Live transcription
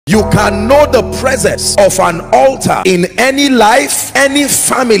You can know the presence of an altar in any life, any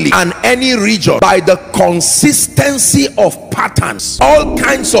family, and any region by the consistency of patterns. All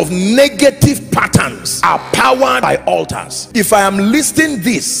kinds of negative patterns are powered by altars. If I am listing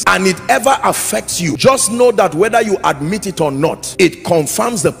this and it ever affects you, just know that whether you admit it or not, it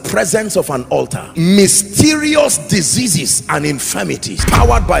confirms the presence of an altar. Mysterious diseases and infirmities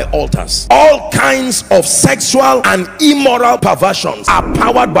powered by altars. All kinds of sexual and immoral perversions are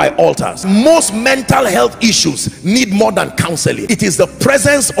powered by altars. Most mental health issues need more than counseling. It is the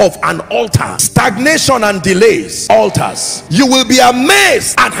presence of an altar. Stagnation and delays, altars. You will be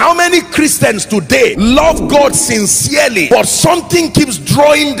amazed at how many Christians today love God sincerely, but something keeps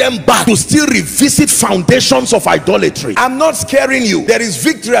drawing them back to still revisit foundations of idolatry. I'm not scaring you. There is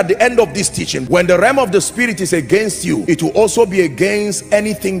victory at the end of this teaching. When the realm of the spirit is against you, it will also be against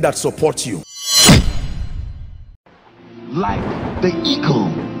anything that supports you. Like the eagle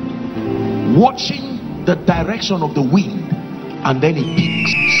watching the direction of the wind, and then it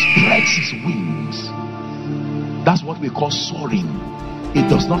spreads its wings. That's what we call soaring. It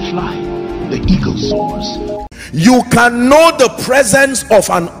does not fly. The eagle soars. You can know the presence of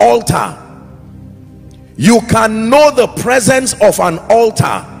an altar. You can know the presence of an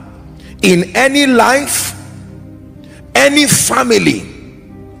altar in any life, any family,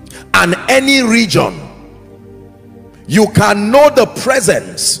 and any region. You can know the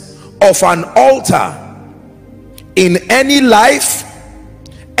presence of an altar in any life,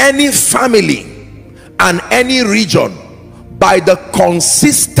 any family, and any region by the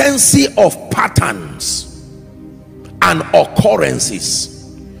consistency of patterns and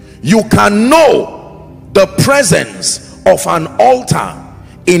occurrences. You can know the presence of an altar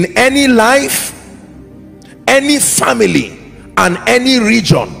in any life, any family, and any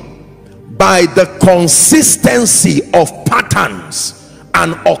region by the consistency of patterns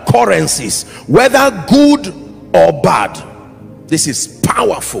and occurrences, whether good or bad. This is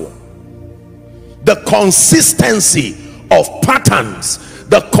powerful. The consistency of patterns,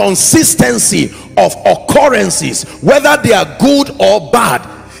 the consistency of occurrences, whether they are good or bad,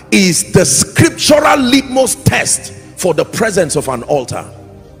 is the scriptural litmus test for the presence of an altar.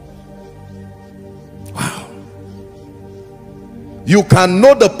 Wow. You can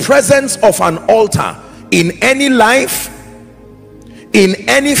know the presence of an altar in any life, in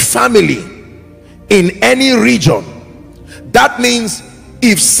any family, in any region. That means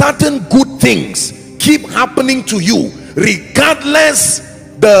if certain good things keep happening to you, regardless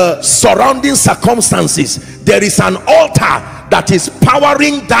the surrounding circumstances, there is an altar that is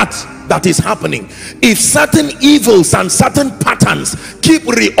powering that is happening. If certain evils and certain patterns keep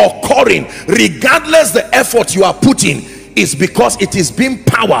reoccurring, regardless the effort you are putting, is because it is being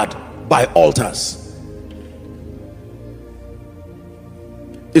powered by altars.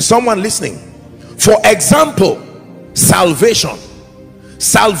 Is someone listening? For example, salvation.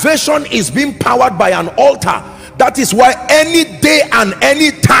 Salvation is being powered by an altar. That is why any day and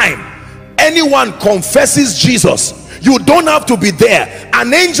any time anyone confesses Jesus, you don't have to be there.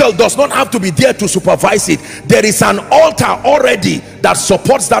 An angel does not have to be there to supervise it. There is an altar already that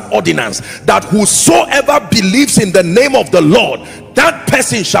supports that ordinance, that whosoever believes in the name of the Lord, that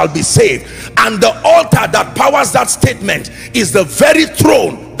person shall be saved. And the altar that powers that statement is the very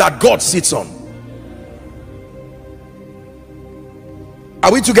throne that God sits on.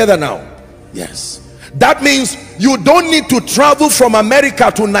 Are we together now? Yes. That means you don't need to travel from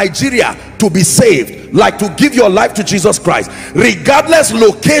America to Nigeria to be saved, like to give your life to Jesus Christ. Regardless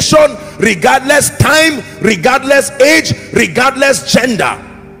location, regardless time, regardless age, regardless gender,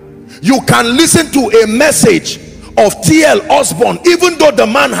 you can listen to a message of T.L. Osborne, even though the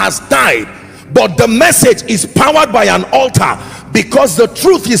man has died, but the message is powered by an altar, because the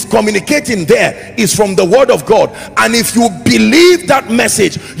truth is communicating there is from the word of God. And if you believe that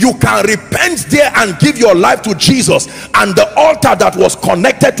message, you can repent there and give your life to Jesus, and the altar that was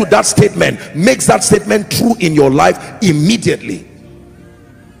connected to that statement makes that statement true in your life immediately.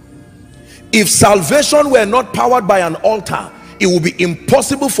 If salvation were not powered by an altar, it would be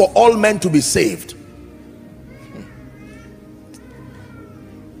impossible for all men to be saved.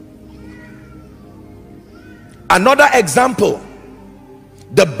 Another example,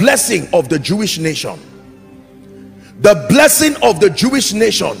 the blessing of the Jewish nation. The blessing of the Jewish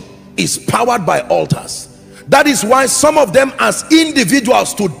nation is powered by altars. That is why some of them as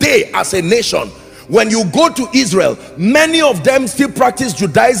individuals today, as a nation, when you go to Israel, many of them still practice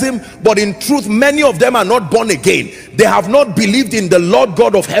Judaism, but in truth many of them are not born again. They have not believed in the Lord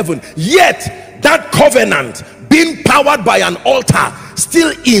God of heaven. Yet that covenant, being powered by an altar,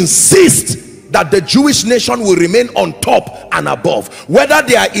 still insists that the Jewish nation will remain on top and above. Whether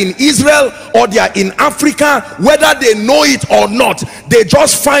they are in Israel or they are in Africa, whether they know it or not, they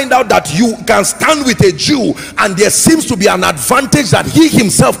just find out that you can stand with a Jew and there seems to be an advantage that he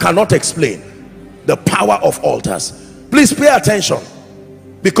himself cannot explain. The power of altars. Please pay attention,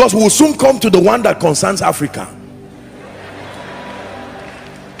 because we will soon come to the one that concerns Africa.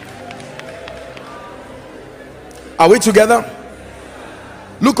 Are we together?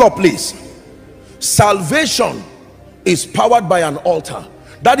 Look up, please. Salvation is powered by an altar.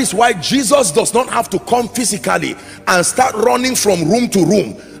 That is why Jesus does not have to come physically and start running from room to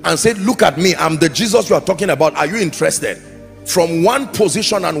room and say, look at me, I'm the Jesus you are talking about, are you interested? From one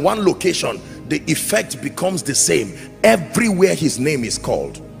position and one location, the effect becomes the same everywhere his name is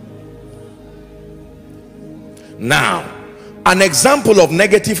called. Now, an example of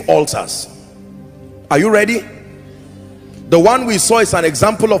negative altars. Are you ready? The one we saw is an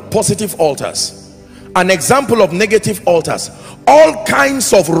example of positive altars. An example of negative altars. All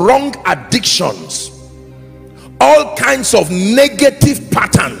kinds of wrong addictions, all kinds of negative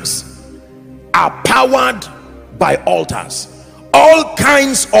patterns are powered by altars. All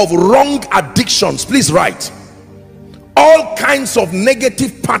kinds of wrong addictions, please write, all kinds of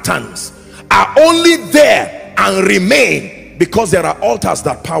negative patterns are only there and remain because there are altars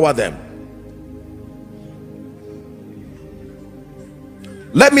that power them.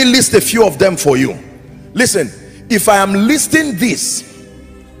 Let me list a few of them for you. Listen, if I am listing this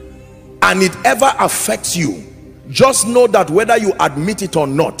and it ever affects you, just know that whether you admit it or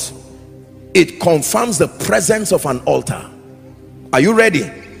not, it confirms the presence of an altar. Are you ready?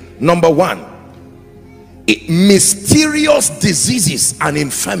 Number one, mysterious diseases and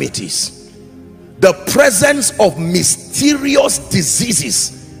infirmities. The presence of mysterious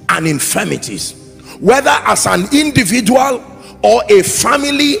diseases and infirmities, whether as an individual or a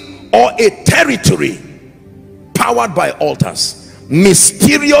family or a territory, powered by altars.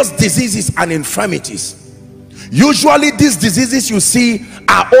 Mysterious diseases and infirmities. Usually these diseases you see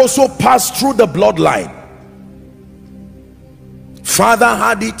are also passed through the bloodline. Father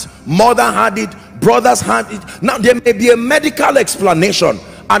had it, mother had it, brothers had it. Now there may be a medical explanation,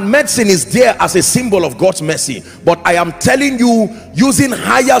 and medicine is there as a symbol of God's mercy, but I am telling you, using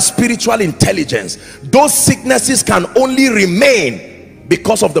higher spiritual intelligence, those sicknesses can only remain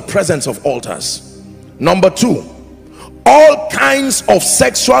because of the presence of altars. Number two, all kinds of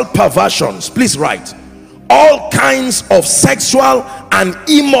sexual perversions. Please write, all kinds of sexual and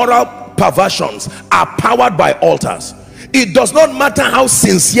immoral perversions are powered by altars. It does not matter how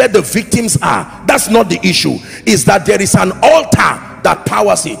sincere the victims are. That's not the issue. Is that there is an altar that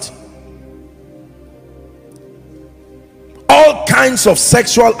powers it. All kinds of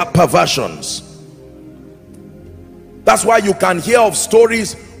sexual perversions. That's why you can hear of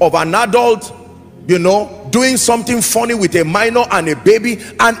stories of an adult, you know, doing something funny with a minor and a baby,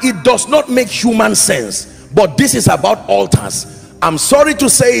 and it does not make human sense. But this is about altars. I'm sorry to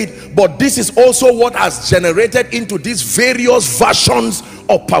say it, but this is also what has generated into these various versions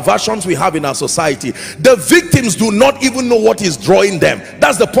of perversions we have in our society. The victims do not even know what is drawing them.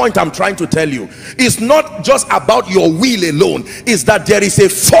 That's the point I'm trying to tell you. It's not just about your will alone. It's that there is a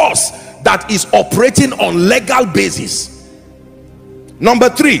force that is operating on legal basis. Number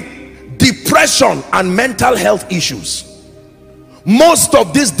three, depression and mental health issues. Most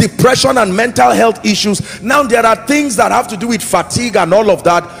of this depression and mental health issues, now there are things that have to do with fatigue and all of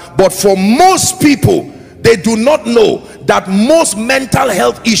that, but for most people, they do not know that most mental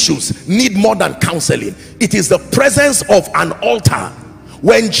health issues need more than counseling. It is the presence of an altar.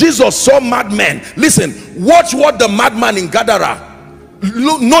 When Jesus saw madmen, listen, watch what the madman in Gadara,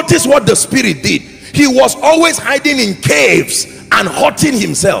 notice what the spirit did. He was always hiding in caves and hurting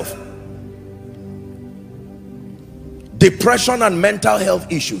himself. Depression and mental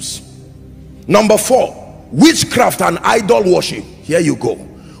health issues. Number four, witchcraft and idol worship. Here you go.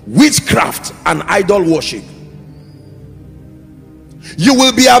 Witchcraft and idol worship. You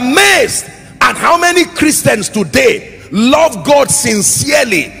will be amazed at how many Christians today love God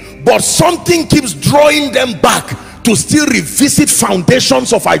sincerely, but something keeps drawing them back to still revisit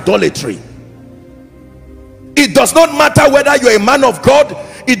foundations of idolatry. It does not matter whether you're a man of God.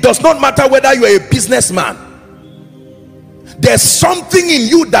 It does not matter whether you're a businessman. There's something in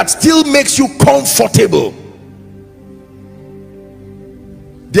you that still makes you comfortable.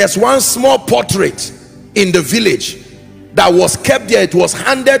 There's one small portrait in the village that was kept there. It was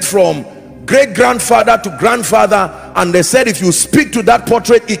handed from great grandfather to grandfather, and they said if you speak to that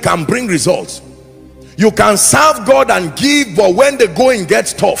portrait, it can bring results. You can serve God and give, but when the going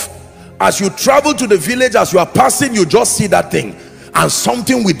gets tough, as you travel to the village, as you are passing, you just see that thing, and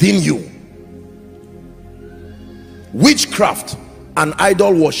something within you witchcraft, and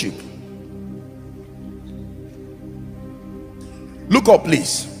idol worship. Look up,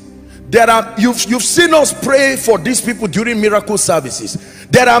 please. There are, you've seen us pray for these people during miracle services.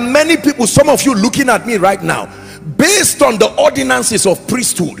 There are many people, some of you looking at me right now, based on the ordinances of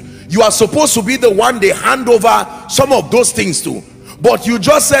priesthood, you are supposed to be the one they hand over some of those things to, but you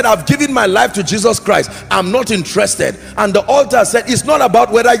just said, I've given my life to Jesus Christ, I'm not interested. And the altar said, it's not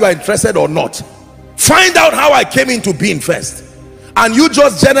about whether you are interested or not. Find out how I came into being first. And you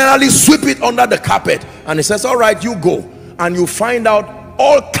just generally sweep it under the carpet, and it says, all right, you go. And you find out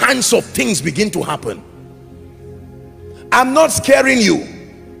all kinds of things begin to happen. I'm not scaring you.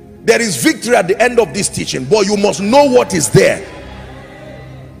 There is victory at the end of this teaching, but you must know what is there.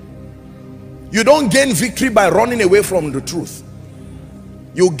 You don't gain victory by running away from the truth.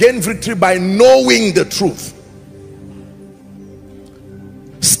 You gain victory by knowing the truth.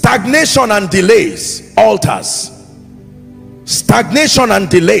 Stagnation and delays, altars. Stagnation and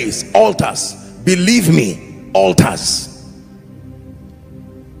delays, altars. Believe me, altars.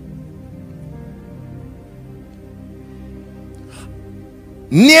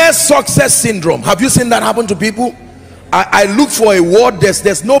 Near success syndrome. Have you seen that happen to people? I look for a word.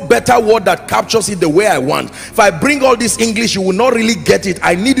 There's no better word that captures it the way I want. If I bring all this English, you will not really get it.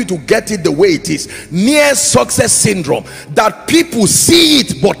 I need you to get it the way it is. Near success syndrome, that people see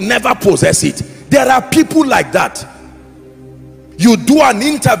it but never possess it. There are people like that. You do an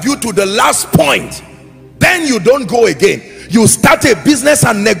interview to the last point, then you don't go again. You start a business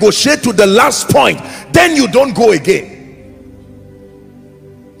and negotiate to the last point, then you don't go again.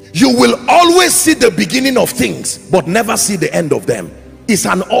 You will always see the beginning of things but never see the end of them. It's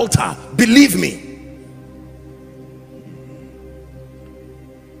an altar, believe me.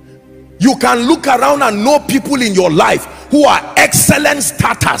 You can look around and know people in your life who are excellent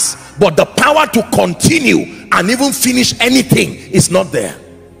starters, but the power to continue and even finish anything is not there.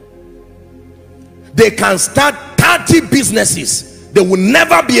 They can start 30 businesses, they will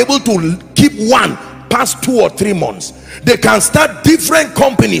never be able to keep one past 2 or 3 months. They can start different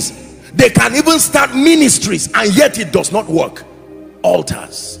companies, they can even start ministries, and yet it does not work.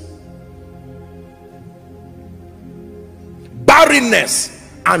 Altars. Barrenness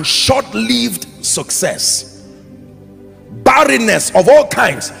and short-lived success. Barrenness of all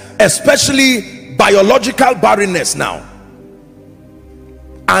kinds, especially biological barrenness now,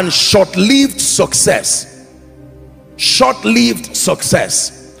 and short-lived success. Short-lived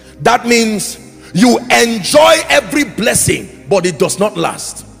success, that means you enjoy every blessing but it does not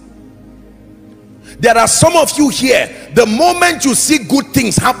last. There are some of you here, the moment you see good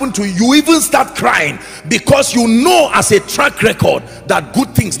things happen to you, you even start crying, because you know as a track record that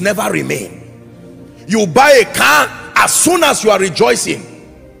good things never remain. You buy a car, as soon as you are rejoicing,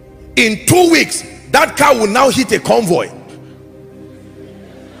 in 2 weeks that car will now hit a convoy.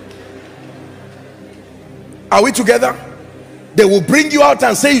 Are we together? They will bring you out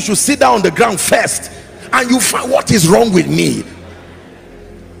and say you should sit down on the ground first, and you find, what is wrong with me?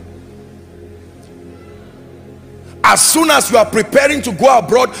 As soon as you are preparing to go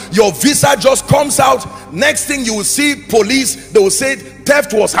abroad, your visa just comes out. Next thing you will see police, they will say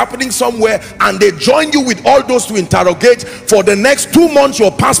theft was happening somewhere, and they join you with all those to interrogate. For the next 2 months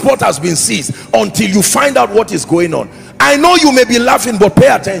your passport has been seized until you find out what is going on. I know you may be laughing, but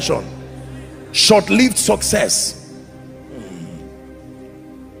pay attention. Short-lived success.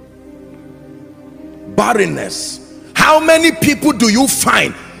 Barrenness. How many people do you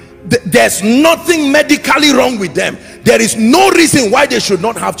find there's nothing medically wrong with them? There is no reason why they should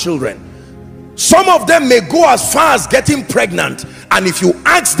not have children. Some of them may go as far as getting pregnant, and if you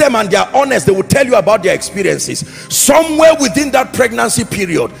ask them and they are honest, they will tell you about their experiences. Somewhere within that pregnancy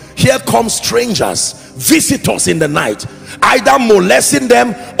period, here come strangers, visitors in the night, either molesting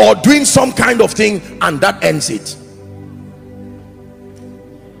them or doing some kind of thing, and that ends it.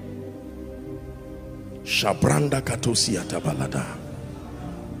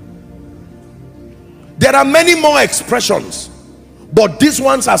 There are many more expressions, but these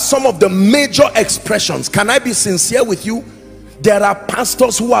ones are some of the major expressions. Can I be sincere with you? There are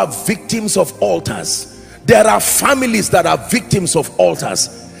pastors who are victims of altars. There are families that are victims of altars.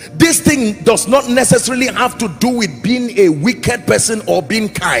 This thing does not necessarily have to do with being a wicked person or being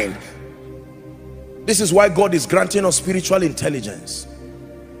kind. This is why God is granting us spiritual intelligence.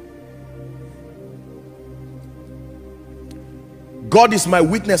 God is my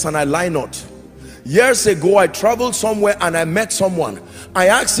witness and I lie not. Years ago I traveled somewhere and I met someone. I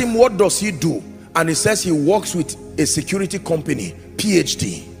asked him, what does he do? And he says he works with a security company,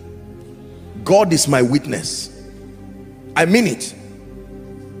 PhD. God is my witness. I mean it.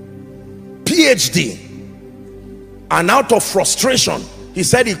 PhD. And out of frustration, he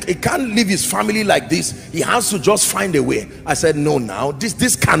said he can't leave his family like this. He has to just find a way. I said, no, now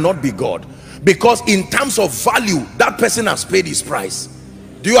this cannot be God, because in terms of value, that person has paid his price.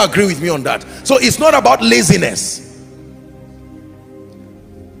 Do you agree with me on that? So it's not about laziness.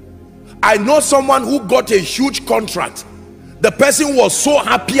 I know someone who got a huge contract. The person was so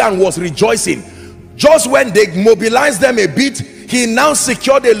happy and was rejoicing. Just when they mobilized them a bit, he now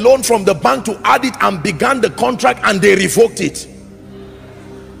secured a loan from the bank to add it and began the contract, and they revoked it.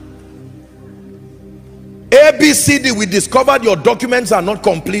 ABCD, we discovered your documents are not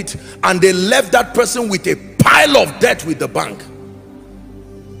complete, and they left that person with a pile of debt with the bank.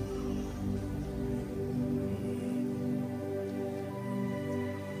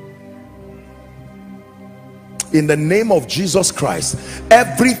 In the name of Jesus Christ,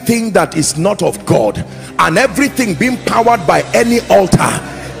 everything that is not of God and everything being powered by any altar,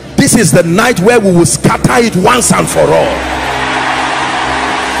 this is the night where we will scatter it once and for all.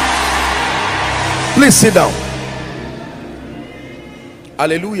 Please sit down.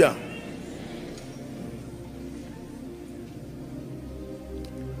 Hallelujah.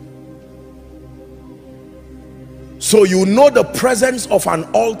 So you know the presence of an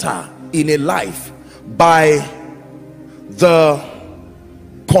altar in a life by the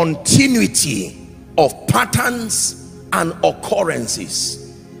continuity of patterns and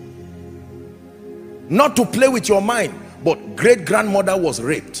occurrences. Not to play with your mind, but great grandmother was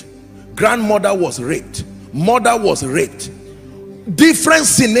raped, grandmother was raped, mother was raped. Different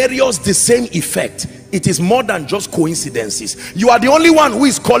scenarios, the same effect. It is more than just coincidences. You are the only one who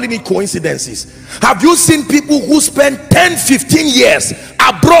is calling it coincidences. Have you seen people who spend 10-15 years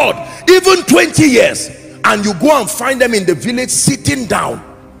abroad, even 20 years, and you go and find them in the village sitting down,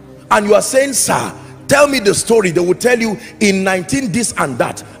 and you are saying, sir, tell me the story. They will tell you, in 19 this and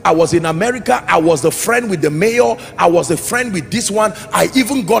that, I was in America, I was the friend with the mayor, I was a friend with this one, I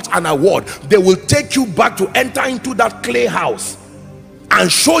even got an award. They will take you back to enter into that clay house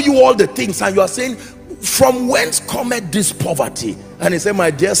and show you all the things, and you are saying, from whence cometh this poverty? And he said, my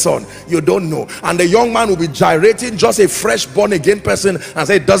dear son, you don't know. And the young man will be gyrating, just a fresh born again person, and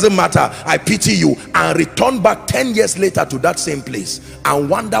say, it doesn't matter, I pity you, and return back 10 years later to that same place and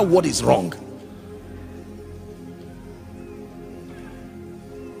wonder what is wrong.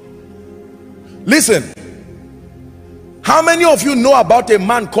 Listen, how many of you know about a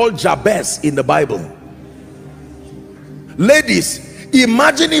man called Jabez in the Bible? Ladies,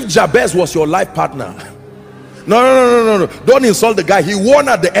 imagine if Jabez was your life partner. No, don't insult the guy. He won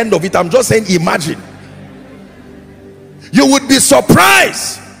at the end of it. I'm just saying, imagine. You would be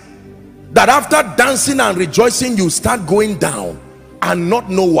surprised that after dancing and rejoicing, you start going down and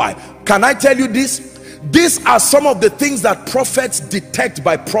not know why. Can I tell you this? These are some of the things that prophets detect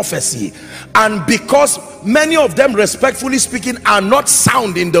by prophecy, and because many of them, respectfully speaking, are not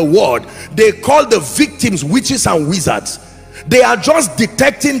sound in the word, they call the victims witches and wizards. They are just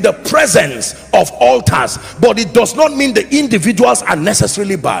detecting the presence of altars, but it does not mean the individuals are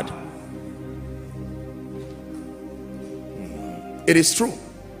necessarily bad. It is true.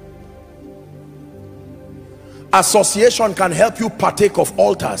 Association can help you partake of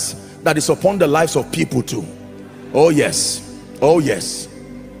altars that is upon the lives of people too. Oh yes, oh yes,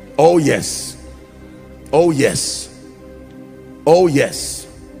 oh yes, oh yes, oh yes.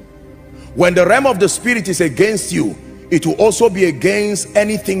 When the realm of the spirit is against you, it will also be against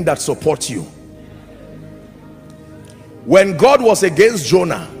anything that supports you. When God was against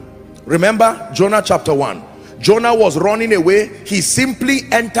Jonah, remember Jonah chapter 1, Jonah was running away. He simply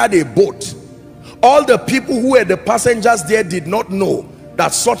entered a boat. All the people who were the passengers there did not know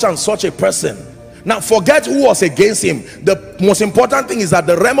that such and such a person. Now forget who was against him. The most important thing is that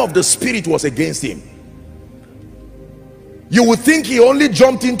the realm of the spirit was against him. You would think he only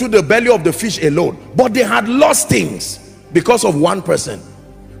jumped into the belly of the fish alone, but they had lost things because of one person.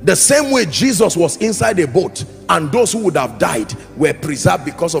 The same way Jesus was inside a boat, and those who would have died were preserved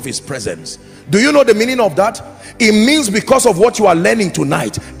because of his presence. Do you know the meaning of that? It means because of what you are learning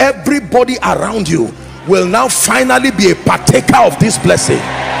tonight, everybody around you will now finally be a partaker of this blessing.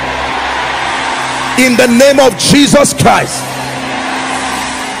 In the name of Jesus Christ.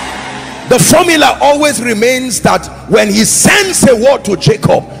 The formula always remains that when he sends a word to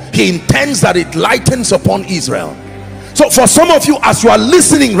Jacob, he intends that it lightens upon Israel. So for some of you, as you are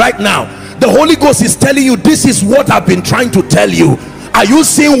listening right now, the Holy Ghost is telling you, this is what I've been trying to tell you. Are you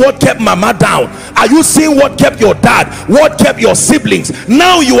seeing what kept mama down? Are you seeing what kept your dad? What kept your siblings?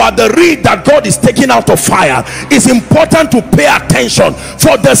 Now you are the reed that God is taking out of fire. It's important to pay attention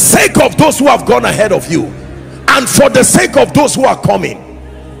for the sake of those who have gone ahead of you, and for the sake of those who are coming.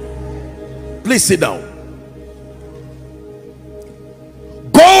 Please sit down.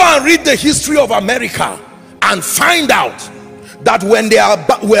 Go and read the history of America and find out that when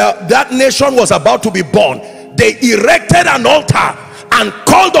that nation was about to be born, they erected an altar and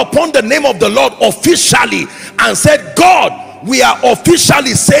called upon the name of the Lord officially and said, God, we are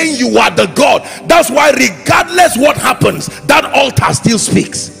officially saying you are the God. That's why regardless what happens, that altar still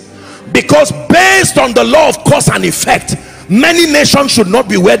speaks. Because based on the law of cause and effect, many nations should not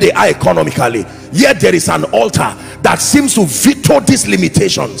be where they are economically, yet there is an altar that seems to veto these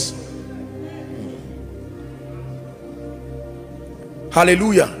limitations.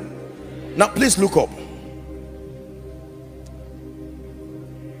 Hallelujah. Now please look up.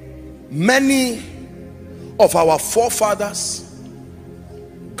 Many of our forefathers,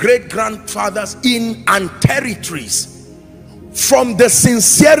 great-grandfathers in and territories, from the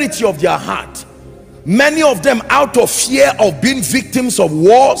sincerity of their heart, many of them out of fear of being victims of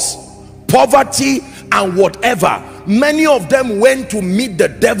wars, poverty and whatever, many of them went to meet the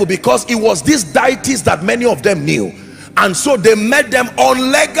devil, because it was these deities that many of them knew. And so they met them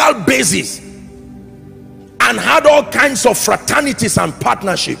on legal basis and had all kinds of fraternities and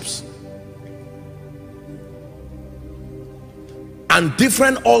partnerships. And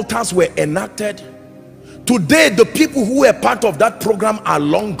different altars were enacted. Today, the people who were part of that program are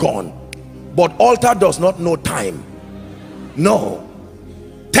long gone. But altar does not know time. No.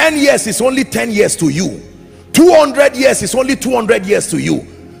 10 years is only 10 years to you. 200 years is only 200 years to you.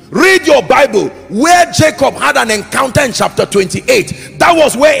 Read your Bible. Where Jacob had an encounter in chapter 28, that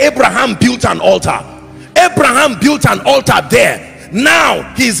was where Abraham built an altar. Abraham built an altar there.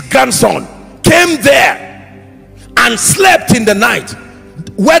 Now his grandson came there and slept in the night.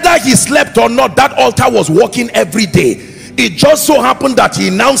 Whether he slept or not, that altar was working every day. It just so happened that he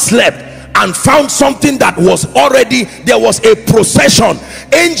now slept and found something that was already, there was a procession,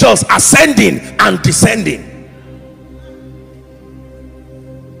 angels ascending and descending.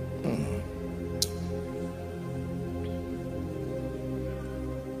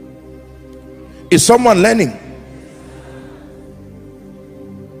 Is someone learning?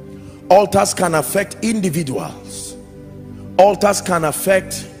 Altars can affect individuals. Altars can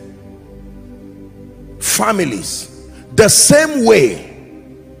affect families. The same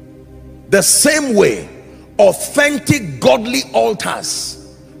way authentic godly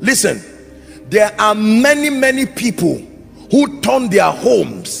altars. Listen, there are many people who turned their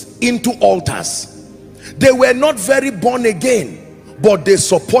homes into altars. They were not very born again, but they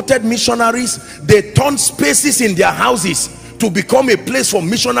supported missionaries. They turned spaces in their houses to become a place for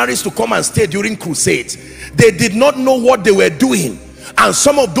missionaries to come and stay during crusades. They did not know what they were doing, and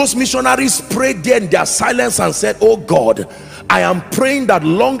some of those missionaries prayed there in their silence and said, oh God, I am praying that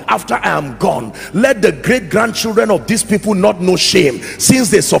long after I am gone, let the great-grandchildren of these people not know shame, since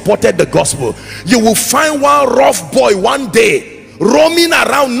they supported the gospel. You will find one rough boy one day roaming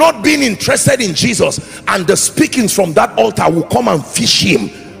around, not being interested in Jesus, and the speakings from that altar will come and fish him.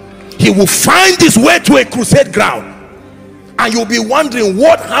 He will find his way to a crusade ground, and you'll be wondering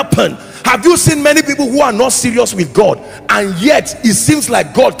what happened. Have you seen many people who are not serious with God, and yet it seems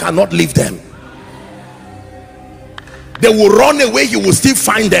like God cannot leave them? They will run away, you will still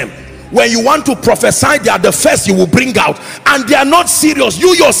find them. When you want to prophesy, they are the first you will bring out, and they are not serious.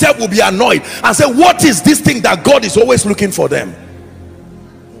 You yourself will be annoyed and say, what is this thing that God is always looking for them?